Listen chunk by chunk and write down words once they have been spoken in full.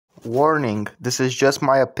Warning, this is just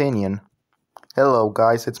my opinion. Hello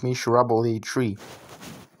guys, it's me Shurabali3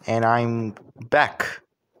 and I'm back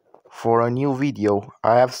for a new video.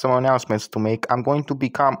 I have some announcements to make. I'm going to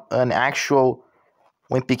become an actual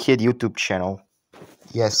Wimpy Kid YouTube channel.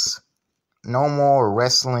 Yes, no more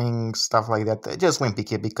wrestling stuff like that. Just Wimpy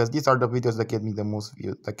Kid because these are the videos that give me the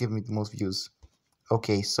most views.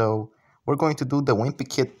 Okay, so we're going to do the Wimpy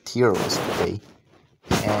Kid tier list today.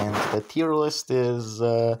 And the tier list is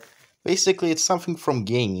basically it's something from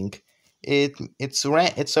gaming. It's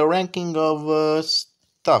a ranking of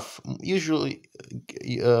stuff, usually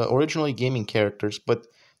originally gaming characters, but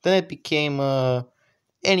then it became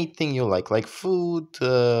anything you like food,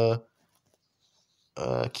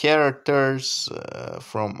 characters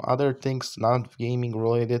from other things not gaming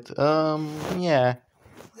related. Yeah,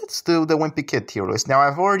 let's do the Wimpy Kid tier list. Now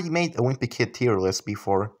I've already made a Wimpy Kid tier list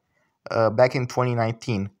before. Back in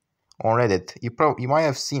 2019 on Reddit. You might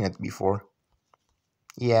have seen it before.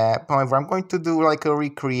 Yeah, however, I'm going to do like a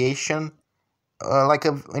recreation,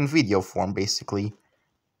 in video form basically.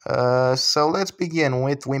 So let's begin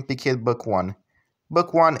with Wimpy Kid Book 1.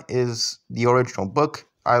 Book 1 is the original book.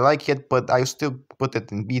 I like it, but I still put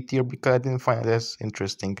it in B tier because I didn't find it as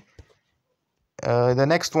interesting. The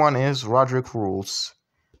next one is Roderick Rules.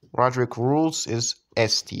 Roderick Rules is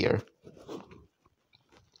S tier.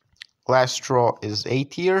 Last Straw is A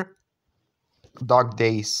tier. Dog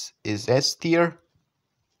Days is S tier.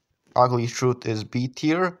 Ugly Truth is B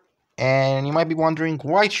tier. And you might be wondering,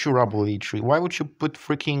 why Shurabali3? Why would you put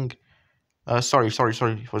freaking... sorry for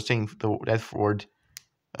saying that word.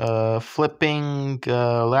 Flipping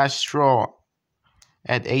Last Straw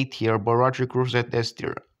at A tier, but Roderick Rules at S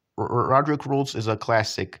tier. Roderick Rules is a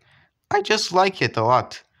classic. I just like it a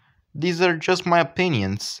lot. These are just my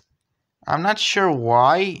opinions. I'm not sure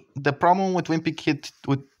why. The problem with Wimpy Kid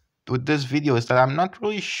with this video is that I'm not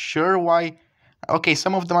really sure why. Okay,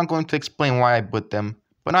 some of them I'm going to explain why I put them,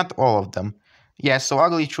 but not all of them. Yeah, so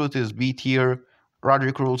Ugly Truth is B tier,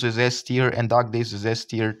 Roderick Rules is S tier, and Dog Days is S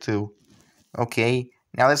tier too. Okay,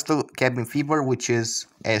 now let's do Cabin Fever, which is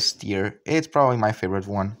S tier. It's probably my favorite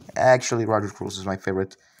one. Actually, Roderick Rules is my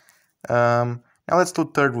favorite. Now let's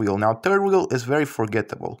do Third Wheel. Now, Third Wheel is very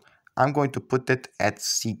forgettable. I'm going to put it at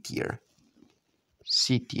C tier.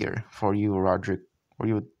 C tier for you, Roderick. For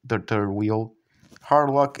you, the Third Wheel. Hard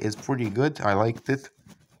Luck is pretty good. I liked it.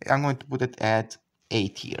 I'm going to put it at A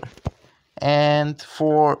tier. And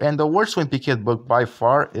the worst Wimpy Kid book by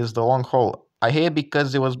far is The Long Haul. I hate it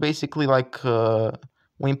because it was basically like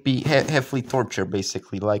Wimpy heavily torture.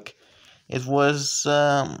 Basically, like it was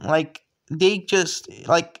like they just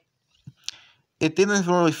like it didn't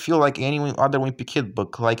really feel like any other Wimpy Kid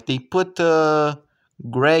book. Like they put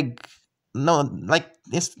Greg. No, like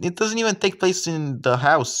it doesn't even take place in the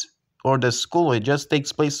house or the school. It just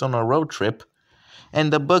takes place on a road trip,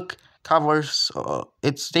 and the book covers.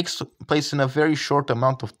 It takes place in a very short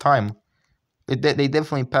amount of time. They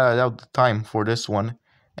definitely padded out the time for this one,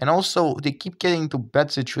 and also they keep getting into bad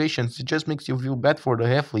situations. It just makes you feel bad for the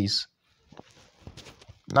Heffleys.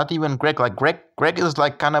 Not even Greg. Like Greg is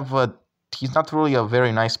like kind of a. He's not really a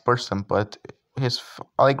very nice person, but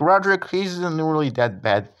like Roderick, he isn't really that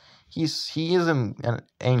bad. He is an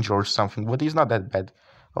angel or something, but he's not that bad.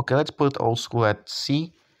 Okay, let's put Old School at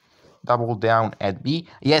C. Double Down at B.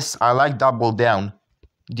 Yes, I like Double Down.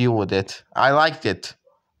 Deal with it. I liked it.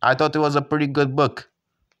 I thought it was a pretty good book.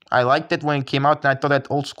 I liked it when it came out, and I thought that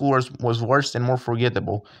Old School was worse and more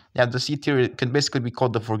forgettable. Yeah, the C tier can basically be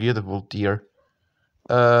called the forgettable tier.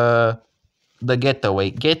 The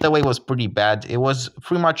Getaway. Getaway was pretty bad. It was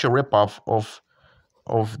pretty much a ripoff of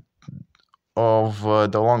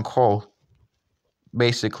the Long Haul.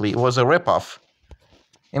 Basically, it was a ripoff.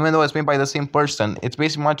 Even though it's made by the same person, it's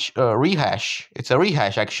basically much a rehash. It's a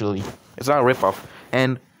rehash, actually. It's not a ripoff.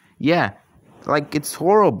 And yeah, like it's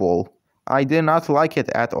horrible. I did not like it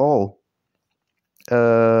at all.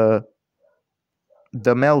 The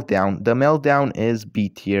Meltdown. The Meltdown is B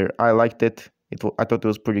tier. I liked it. I thought it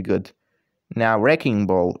was pretty good. Now, Wrecking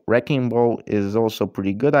Ball. Wrecking Ball is also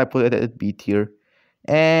pretty good. I put it at B tier.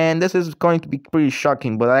 And this is going to be pretty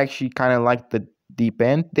shocking, but I actually kind of liked the deep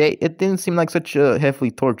end. It didn't seem like such a heavily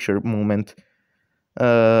torture moment.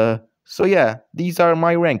 So yeah, these are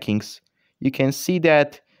my rankings. You can see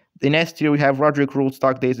that in S tier we have Roderick Rules,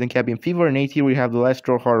 Dog Days, and Cabin Fever. In A tier we have The Last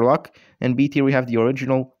Straw, Hard Luck. And B tier we have the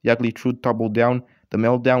original, The Ugly Truth, Double Down, The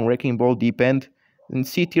Meltdown, Wrecking Ball, Deep End. In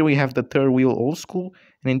C tier we have the Third Wheel, Old School.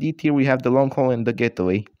 And in D tier we have The Long Haul and The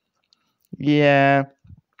Getaway. Yeah,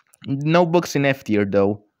 no books in F tier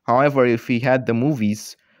though. However, if we had the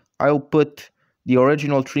movies, I'll put the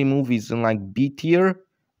original 3 movies in like B tier,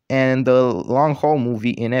 and the long haul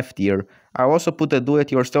movie in F tier. I also put the do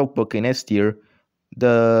it yourself book in S tier,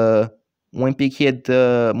 the Wimpy Kid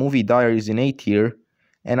movie diaries in A tier,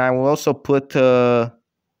 and I will also put uh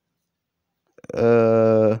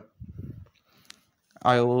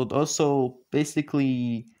I would also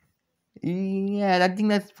basically, yeah, I think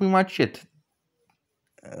that's pretty much it.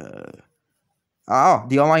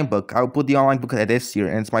 The online book. I'll put the online book at S tier,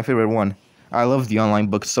 and it's my favorite one. I love the online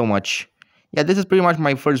book so much. Yeah, this is pretty much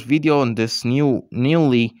my first video on this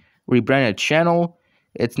newly rebranded channel.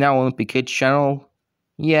 It's now Olympic Kids channel.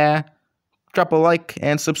 Yeah, drop a like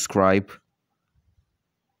and subscribe.